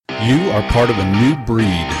You are part of a new breed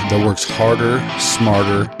that works harder,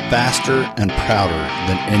 smarter, faster, and prouder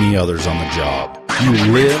than any others on the job. You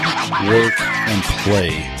live, work, and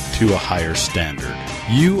play to a higher standard.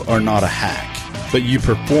 You are not a hack, but you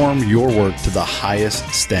perform your work to the highest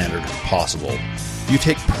standard possible. You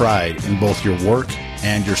take pride in both your work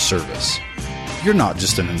and your service. You're not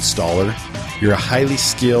just an installer. You're a highly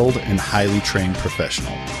skilled and highly trained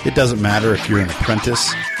professional. It doesn't matter if you're an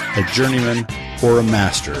apprentice, a journeyman, or a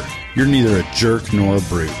master. You're neither a jerk nor a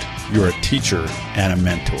brute. You're a teacher and a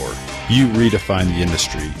mentor. You redefine the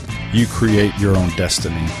industry. You create your own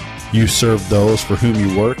destiny. You serve those for whom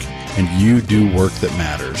you work, and you do work that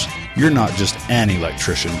matters. You're not just an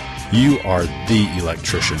electrician. You are the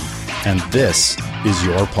electrician. And this is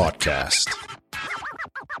your podcast.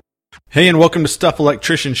 Hey, and welcome to Stuff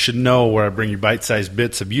Electricians Should Know, where I bring you bite-sized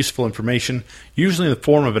bits of useful information, usually in the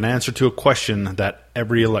form of an answer to a question that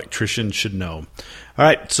every electrician should know. All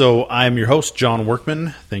right, so I'm your host, John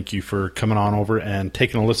Workman. Thank you for coming on over and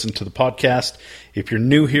taking a listen to the podcast. If you're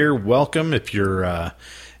new here, welcome. If you've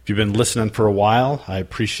been listening for a while, I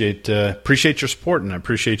appreciate your support, and I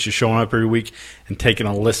appreciate you showing up every week and taking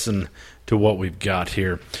a listen to what we've got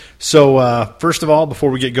here. So first of all,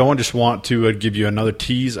 before we get going, just want to give you another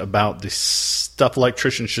tease about the Stuff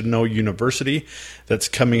Electricians Should Know University that's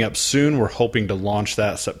coming up soon. We're hoping to launch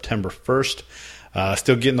that September 1st.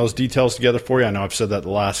 Still getting those details together for you. I know I've said that the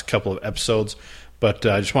last couple of episodes, but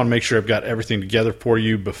I just want to make sure I've got everything together for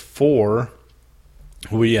you before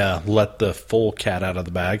we let the full cat out of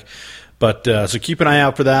the bag. But so keep an eye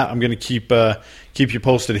out for that. I'm going to keep you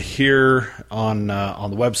posted here on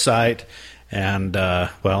the website and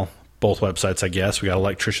both websites, I guess. We got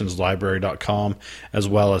electricianslibrary.com as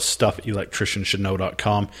well as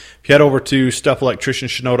stuffelectricianshouldknow.com. If you head over to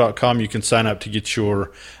stuffelectricianshouldknow.com, you can sign up to get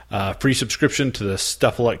your free subscription to the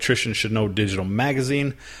Stuff Electricians Should Know digital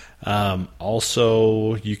magazine.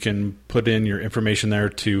 Also, you can put in your information there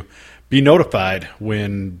to be notified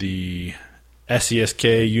when the SESK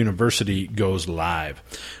University goes live.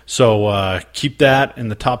 So keep that in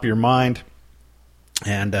the top of your mind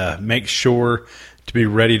and make sure to be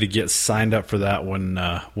ready to get signed up for that when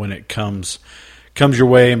it comes your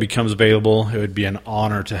way and becomes available. It would be an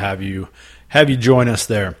honor to have you join us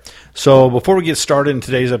there. So before we get started in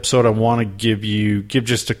today's episode, I want to give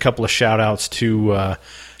just a couple of shout outs to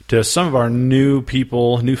some of our new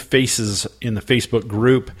people, new faces in the Facebook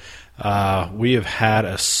group. We have had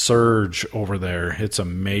a surge over there. It's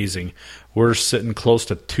amazing. We're sitting close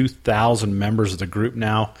to 2,000 members of the group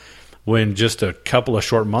now, when just a couple of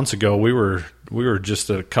short months ago we were just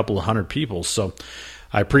a couple of hundred people. So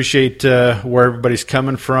I appreciate where everybody's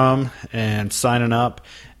coming from and signing up,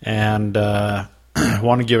 and I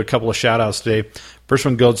want to give a couple of shout outs today. First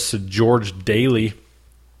one goes to George Daly.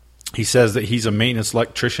 He says that he's a maintenance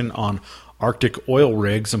electrician on Arctic oil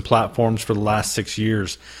rigs and platforms for the last 6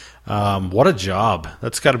 years. What a job!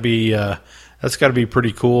 That's got to be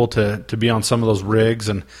pretty cool to be on some of those rigs,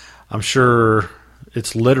 and I'm sure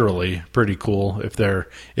it's literally pretty cool if they're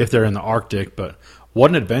in the Arctic. But what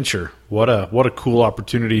an adventure! What a cool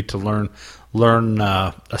opportunity to learn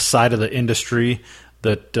a side of the industry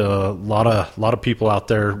that a lot of people out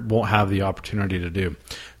there won't have the opportunity to do.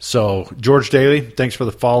 So George Daly, thanks for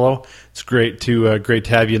the follow. It's great to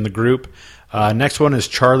have you in the group. Next one is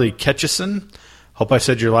Charlie Ketchison. Hope I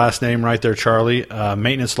said your last name right there, Charlie.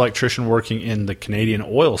 Maintenance electrician working in the Canadian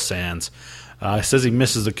oil sands. Says he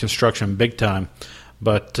misses the construction big time,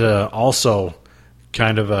 but also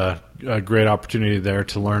kind of a great opportunity there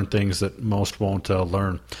to learn things that most won't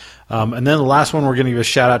learn. And then the last one, we're going to give a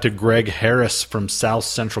shout out to Greg Harris from South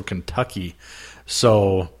Central Kentucky.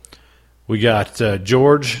 So we got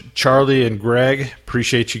George, Charlie, and Greg.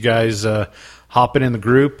 Appreciate you guys hopping in the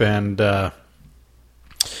group and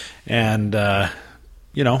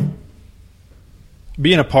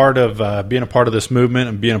being a part of this movement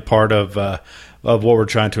and being a part of what we're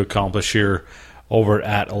trying to accomplish here over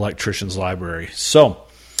at Electricians Library. So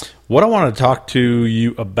what I want to talk to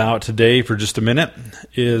you about today for just a minute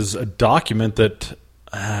is a document that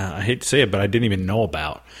I hate to say it, but I didn't even know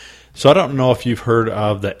about. So I don't know if you've heard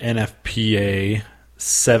of the NFPA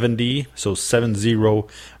 70, so 70B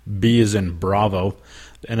is in Bravo,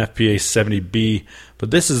 the NFPA 70B,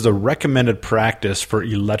 but this is the recommended practice for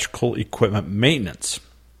electrical equipment maintenance.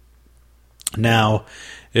 Now,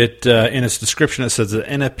 it in its description, it says the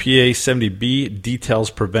NFPA 70B details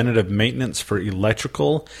preventative maintenance for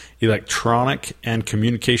electrical, electronic, and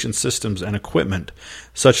communication systems and equipment,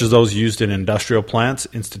 such as those used in industrial plants,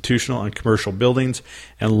 institutional and commercial buildings,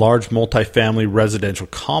 and large multifamily residential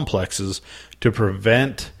complexes to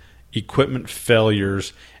prevent equipment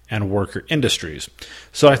failures and worker industries.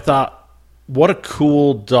 So I thought, what a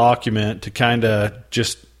cool document to kind of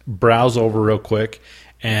just browse over real quick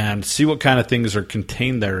and see what kind of things are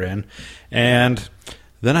contained therein. And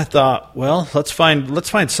then I thought, well, let's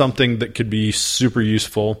find something that could be super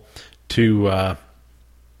useful to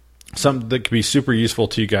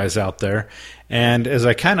you guys out there. And as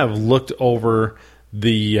I kind of looked over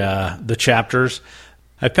the chapters,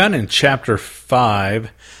 I found in chapter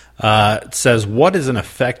 5, it says, what is an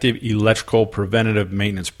effective electrical preventative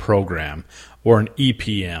maintenance program, or an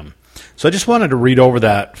EPM? So I just wanted to read over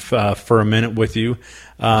that for a minute with you,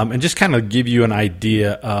 and just kind of give you an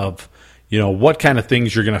idea of, what kind of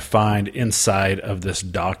things you're going to find inside of this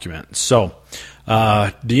document. So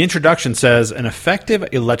the introduction says, an effective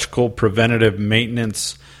electrical preventative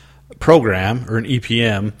maintenance program, or an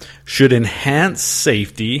EPM, should enhance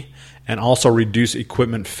safety and also reduce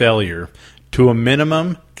equipment failure to a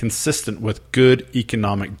minimum consistent with good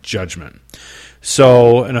economic judgment.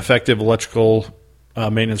 So an effective electrical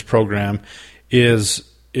maintenance program is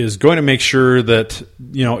going to make sure that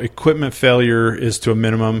equipment failure is to a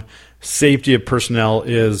minimum, safety of personnel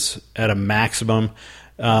is at a maximum,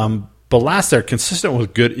 but last, they're consistent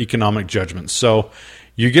with good economic judgment. So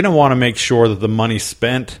you're going to want to make sure that the money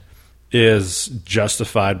spent is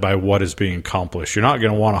justified by what is being accomplished. You're not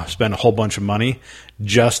going to want to spend a whole bunch of money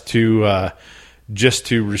just to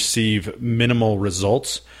receive minimal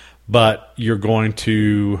results, but you're going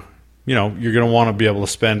to want to be able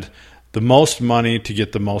to spend the most money to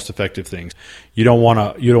get the most effective things. You don't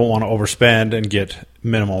want to overspend and get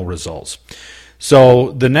minimal results.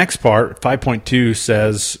 So the next part, 5.2,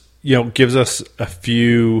 says, gives us a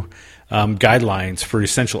few guidelines for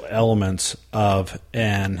essential elements of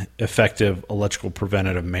an effective electrical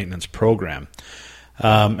preventative maintenance program.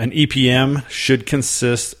 An EPM should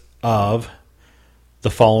consist of the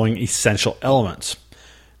following essential elements.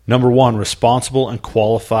 Number 1, responsible and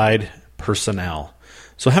qualified personnel.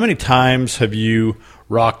 So how many times have you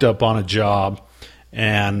rocked up on a job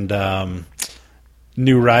and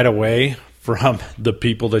knew right away from the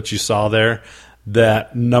people that you saw there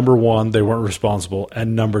that, number 1, they weren't responsible,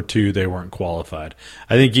 and number 2, they weren't qualified?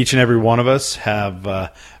 I think each and every one of us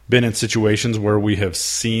have been in situations where we have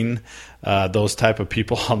seen those type of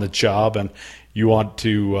people on the job, and you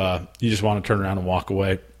just want to turn around and walk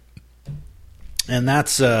away. And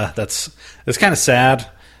that's kind of sad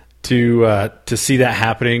to see that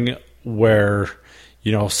happening, where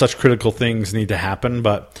such critical things need to happen,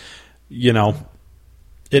 but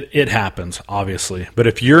it happens, obviously. But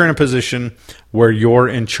if you're in a position where you're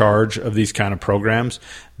in charge of these kind of programs,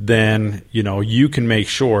 then you can make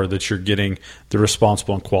sure that you're getting the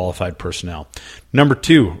responsible and qualified personnel. Number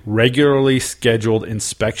 2, regularly scheduled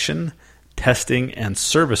inspection, testing, and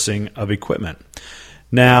servicing of equipment.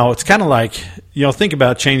 Now, it's kind of like, think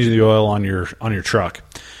about changing the oil on your truck.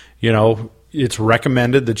 It's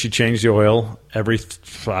recommended that you change the oil every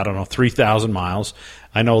 3,000 miles.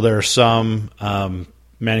 I know there are some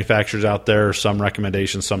manufacturers out there, some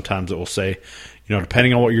recommendations sometimes that will say,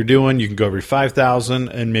 depending on what you're doing, you can go every 5,000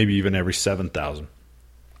 and maybe even every 7,000.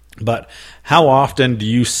 But how often do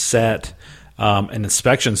you set an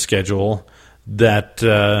inspection schedule that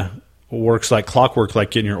works like clockwork,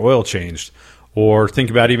 like getting your oil changed? Or think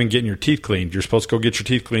about even getting your teeth cleaned. You're supposed to go get your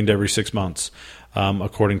teeth cleaned every 6 months,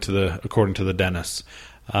 according to the dentist.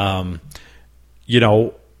 How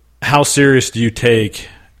serious do you take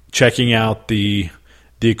checking out the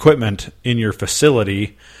equipment in your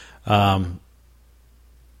facility, as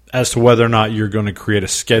to whether or not you're going to create a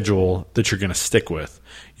schedule that you're going to stick with?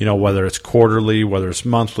 Whether it's quarterly, whether it's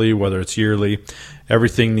monthly, whether it's yearly,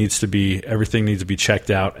 everything needs to be checked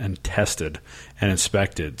out and tested and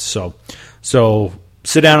inspected. So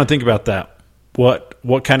sit down and think about that.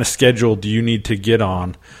 What kind of schedule do you need to get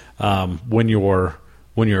on when you're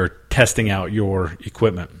testing out your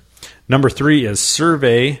equipment? Number 3 is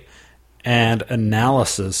survey and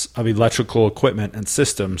analysis of electrical equipment and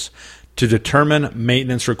systems to determine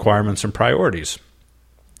maintenance requirements and priorities.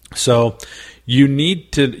 So you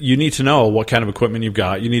need to know what kind of equipment you've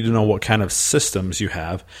got. You need to know what kind of systems you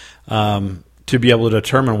have, to be able to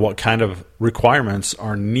determine what kind of requirements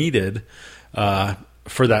are needed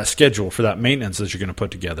for that schedule, for that maintenance that you're going to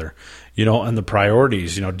put together, and the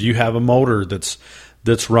priorities. Do you have a motor that's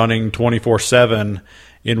running 24/7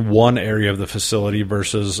 in one area of the facility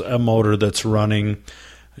versus a motor that's running,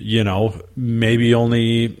 maybe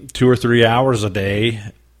only 2 or 3 hours a day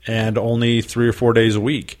and only 3 or 4 days a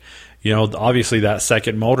week? Obviously that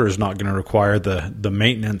second motor is not going to require the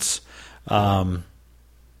maintenance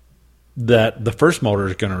that the first motor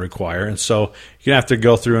is going to require. And so you're going to have to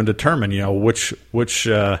go through and determine, which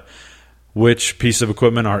which piece of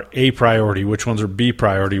equipment are A priority, which ones are B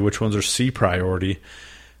priority, which ones are C priority,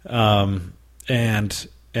 and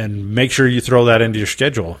make sure you throw that into your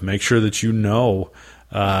schedule. Make sure that you know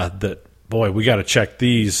that, boy, we got to check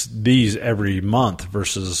these every month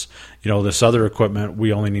versus, this other equipment,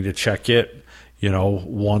 we only need to check it,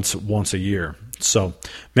 once a year. So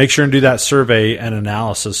make sure and do that survey and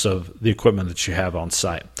analysis of the equipment that you have on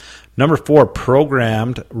site. Number 4,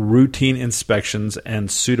 programmed routine inspections and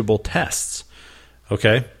suitable tests.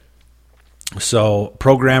 Okay? So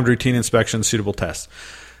programmed routine inspections, suitable tests.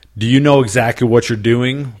 Do you know exactly what you're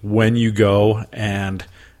doing when you go and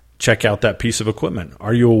check out that piece of equipment?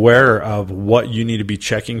 Are you aware of what you need to be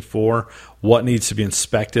checking for, what needs to be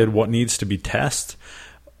inspected, what needs to be tested?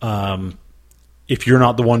 If you're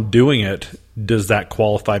not the one doing it, does that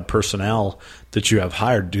qualified personnel that you have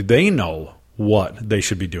hired, do they know what they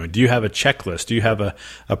should be doing? Do you have a checklist? Do you have a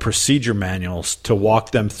procedure manual to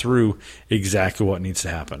walk them through exactly what needs to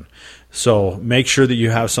happen? So make sure that you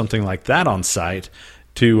have something like that on site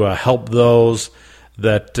to help those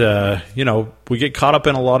that, we get caught up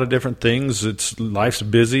in a lot of different things. Life's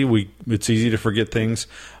busy. It's easy to forget things,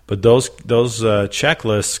 but those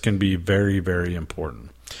checklists can be very, very important.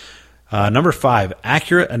 Number 5,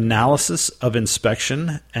 accurate analysis of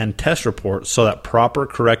inspection and test reports so that proper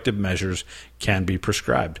corrective measures can be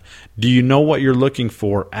prescribed. Do you know what you're looking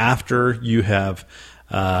for after you have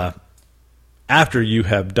done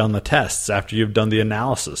the tests, after you've done the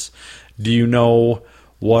analysis? Do you know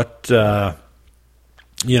what do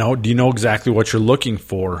you know exactly what you're looking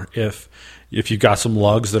for if you've got some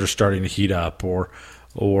lugs that are starting to heat up,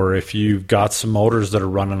 or if you've got some motors that are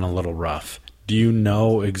running a little rough? Do you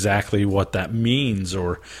know exactly what that means,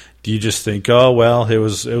 or do you just think, oh well, it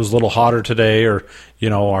was a little hotter today, or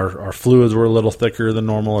our fluids were a little thicker than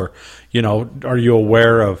normal, or are you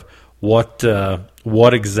aware of what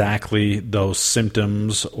exactly those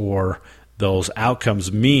symptoms or those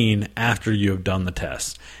outcomes mean after you have done the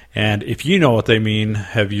test? And if you know what they mean,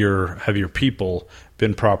 have your people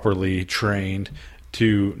been properly trained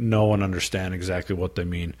to know and understand exactly what they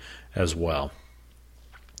mean as well?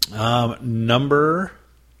 Number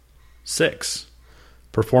 6,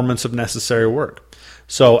 performance of necessary work.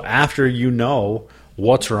 So after you know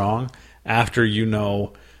what's wrong, after you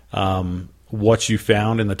know what you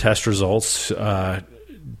found in the test results,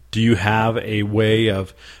 do you have a way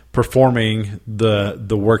of performing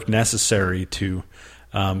the work necessary to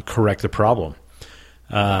correct the problem?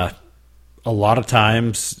 A lot of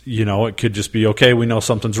times, it could just be, okay, we know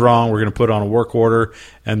something's wrong, we're going to put on a work order,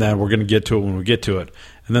 and then we're going to get to it when we get to it.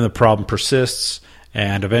 And then the problem persists,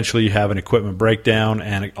 and eventually you have an equipment breakdown,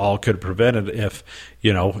 and it all could have prevented if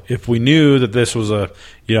we knew that this was a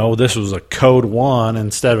code 1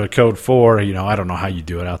 instead of a code 4. I don't know how you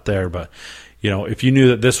do it out there, but if you knew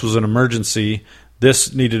that this was an emergency,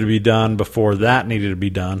 this needed to be done before that needed to be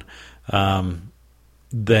done,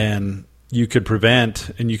 then you could prevent,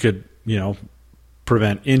 and you could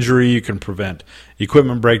prevent injury, you can prevent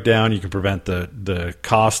equipment breakdown, you can prevent the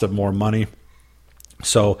cost of more money.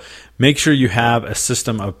 So make sure you have a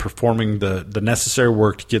system of performing the necessary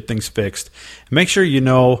work to get things fixed. Make sure you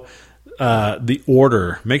know the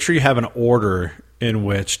order. Make sure you have an order in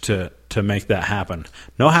which to make that happen.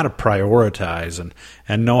 Know how to prioritize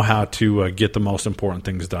and know how to get the most important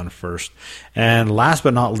things done first. And last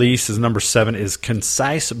but not least is number 7 is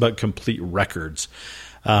concise but complete records.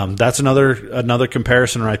 That's another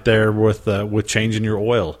comparison right there with changing your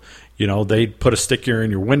oil. They put a sticker in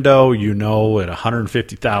your window, at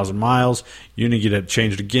 150,000 miles, you need to get it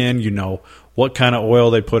changed again. What kind of oil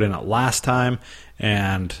they put in it last time,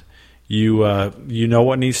 and you know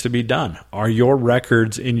what needs to be done. Are your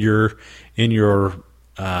records in your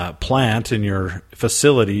plant, in your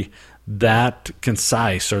facility, that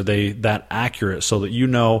concise? Are they that accurate so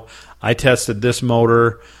that I tested this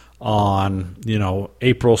motor on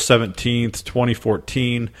April 17th,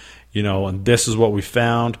 2014, and this is what we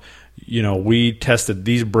found. We tested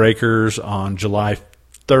these breakers on July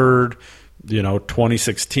 3rd,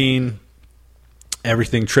 2016.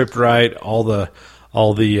 Everything tripped right. All the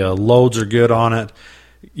loads are good on it.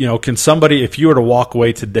 Can somebody, if you were to walk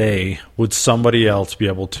away today, would somebody else be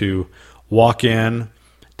able to walk in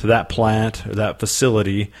to that plant or that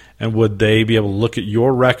facility, and would they be able to look at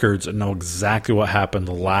your records and know exactly what happened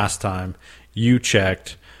the last time you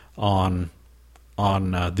checked on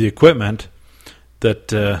the equipment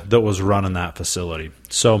that was run in that facility?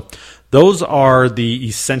 So those are the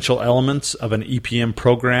essential elements of an EPM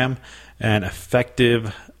program, an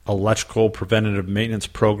effective electrical preventative maintenance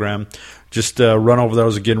program. Just run over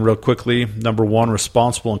those again real quickly. Number 1,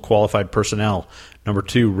 responsible and qualified personnel. Number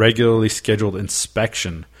 2, regularly scheduled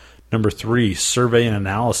inspection. Number 3, survey and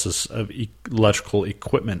analysis of electrical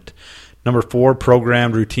equipment. Number 4,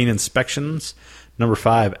 programmed routine inspections. Number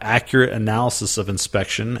 5, accurate analysis of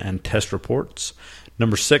inspection and test reports.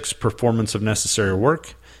 Number 6, performance of necessary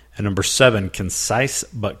work. And number 7, concise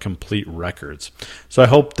but complete records. So I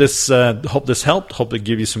hope this helped. Hope to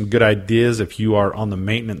give you some good ideas if you are on the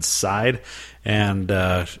maintenance side, and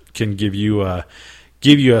can give you a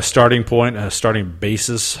starting point, a starting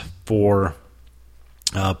basis for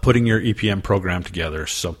putting your EPM program together.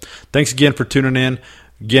 So thanks again for tuning in.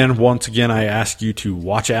 Once again, I ask you to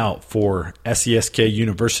watch out for SESK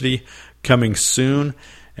University coming soon,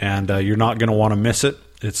 and you're not going to want to miss it.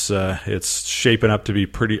 It's shaping up to be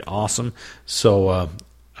pretty awesome. So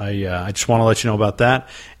I just want to let you know about that.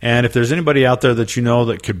 And if there's anybody out there that you know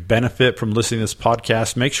that could benefit from listening to this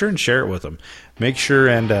podcast, make sure and share it with them. Make sure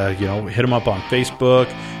and hit them up on Facebook,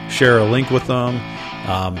 share a link with them.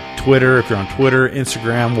 Twitter, if you're on Twitter,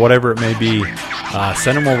 Instagram, whatever it may be,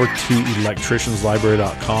 send them over to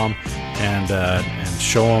electricianslibrary.com and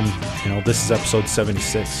show them, this is episode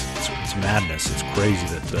 76. It's madness. It's crazy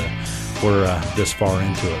that we're this far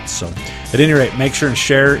into it. So at any rate, make sure and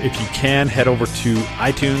share. If you can, head over to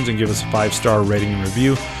iTunes and give us a 5-star rating and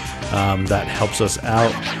review. That helps us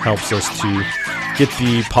out, helps us to get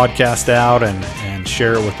the podcast out and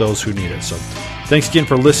share it with those who need it. So thanks again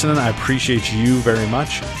for listening. I appreciate you very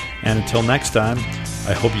much. And until next time,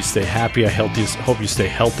 I hope you stay happy. I hope you stay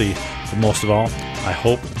healthy. But most of all, I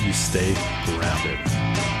hope you stay grounded.